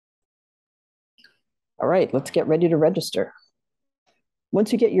All right, let's get ready to register.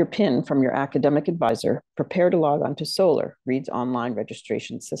 Once you get your PIN from your academic advisor, prepare to log on to Solar, Reed's online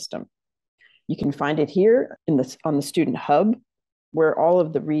registration system. You can find it here on the Student Hub, where all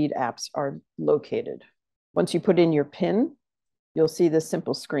of the Reed apps are located. Once you put in your PIN, you'll see this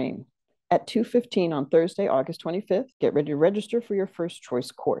simple screen. At 2:15 on Thursday, August 25th, get ready to register for your first choice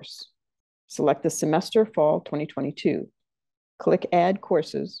course. Select the semester fall 2022. Click Add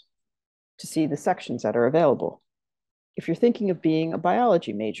Courses to see the sections that are available. If you're thinking of being a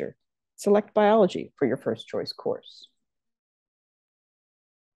biology major, select biology for your first choice course.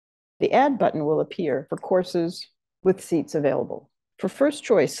 The Add button will appear for courses with seats available. For first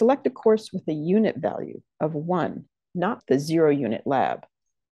choice, select a course with a unit value of 1, not the 0-unit lab.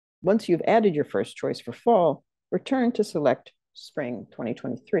 Once you've added your first choice for fall, return to select spring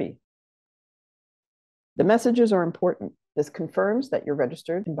 2023. The messages are important. This confirms that you're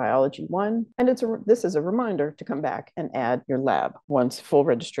registered in Biology 1, and this is a reminder to come back and add your lab once full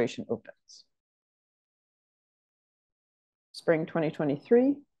registration opens. Spring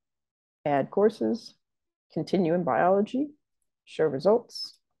 2023, add courses, continue in biology, show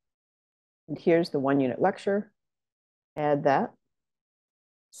results, and here's the 1-unit lecture. Add that,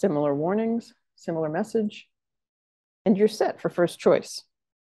 similar warnings, similar message, and you're set for first choice.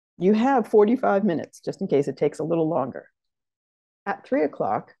 You have 45 minutes, just in case it takes a little longer. At 3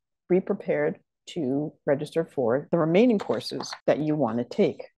 o'clock, be prepared to register for the remaining courses that you want to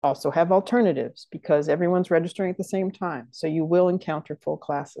take. Also have alternatives because everyone's registering at the same time, so you will encounter full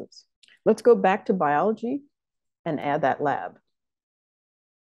classes. Let's go back to biology and add that lab.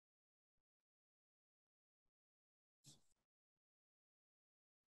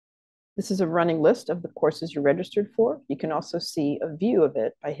 This is a running list of the courses you're registered for. You can also see a view of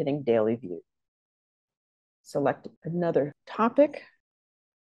it by hitting Daily View. Select another topic.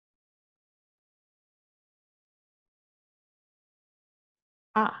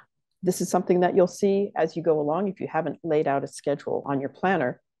 This is something that you'll see as you go along if you haven't laid out a schedule on your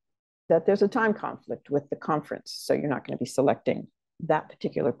planner, that there's a time conflict with the conference. So you're not going to be selecting that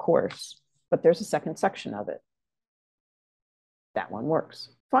particular course, but there's a second section of it. That one works.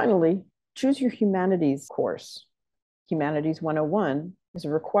 Finally, choose your humanities course. Humanities 101 is a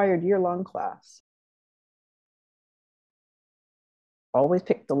required year-long class. Always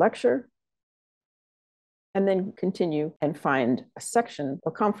pick the lecture and then continue and find a section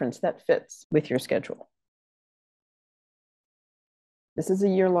or conference that fits with your schedule. This is a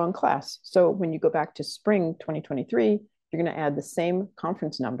year-long class. So when you go back to spring 2023, you're going to add the same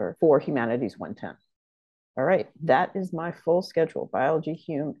conference number for Humanities 110. All right, that is my full schedule, biology,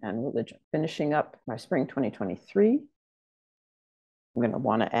 hum, and religion. Finishing up my spring 2023, I'm going to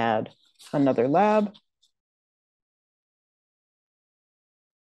want to add another lab.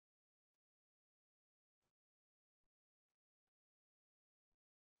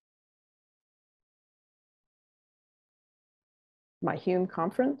 My hum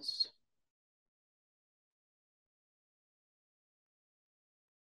conference.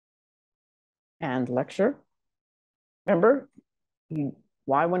 And lecture. Remember,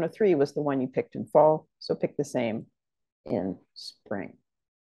 Y103 was the one you picked in fall, so pick the same in spring.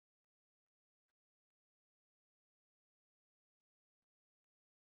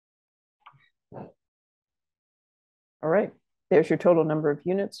 All right, there's your total number of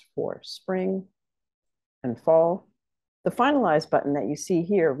units for spring and fall. The finalize button that you see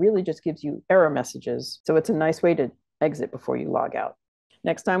here really just gives you error messages, so it's a nice way to exit before you log out.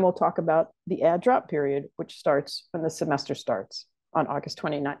 Next time, we'll talk about the add drop period, which starts when the semester starts on August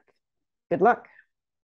 29th. Good luck.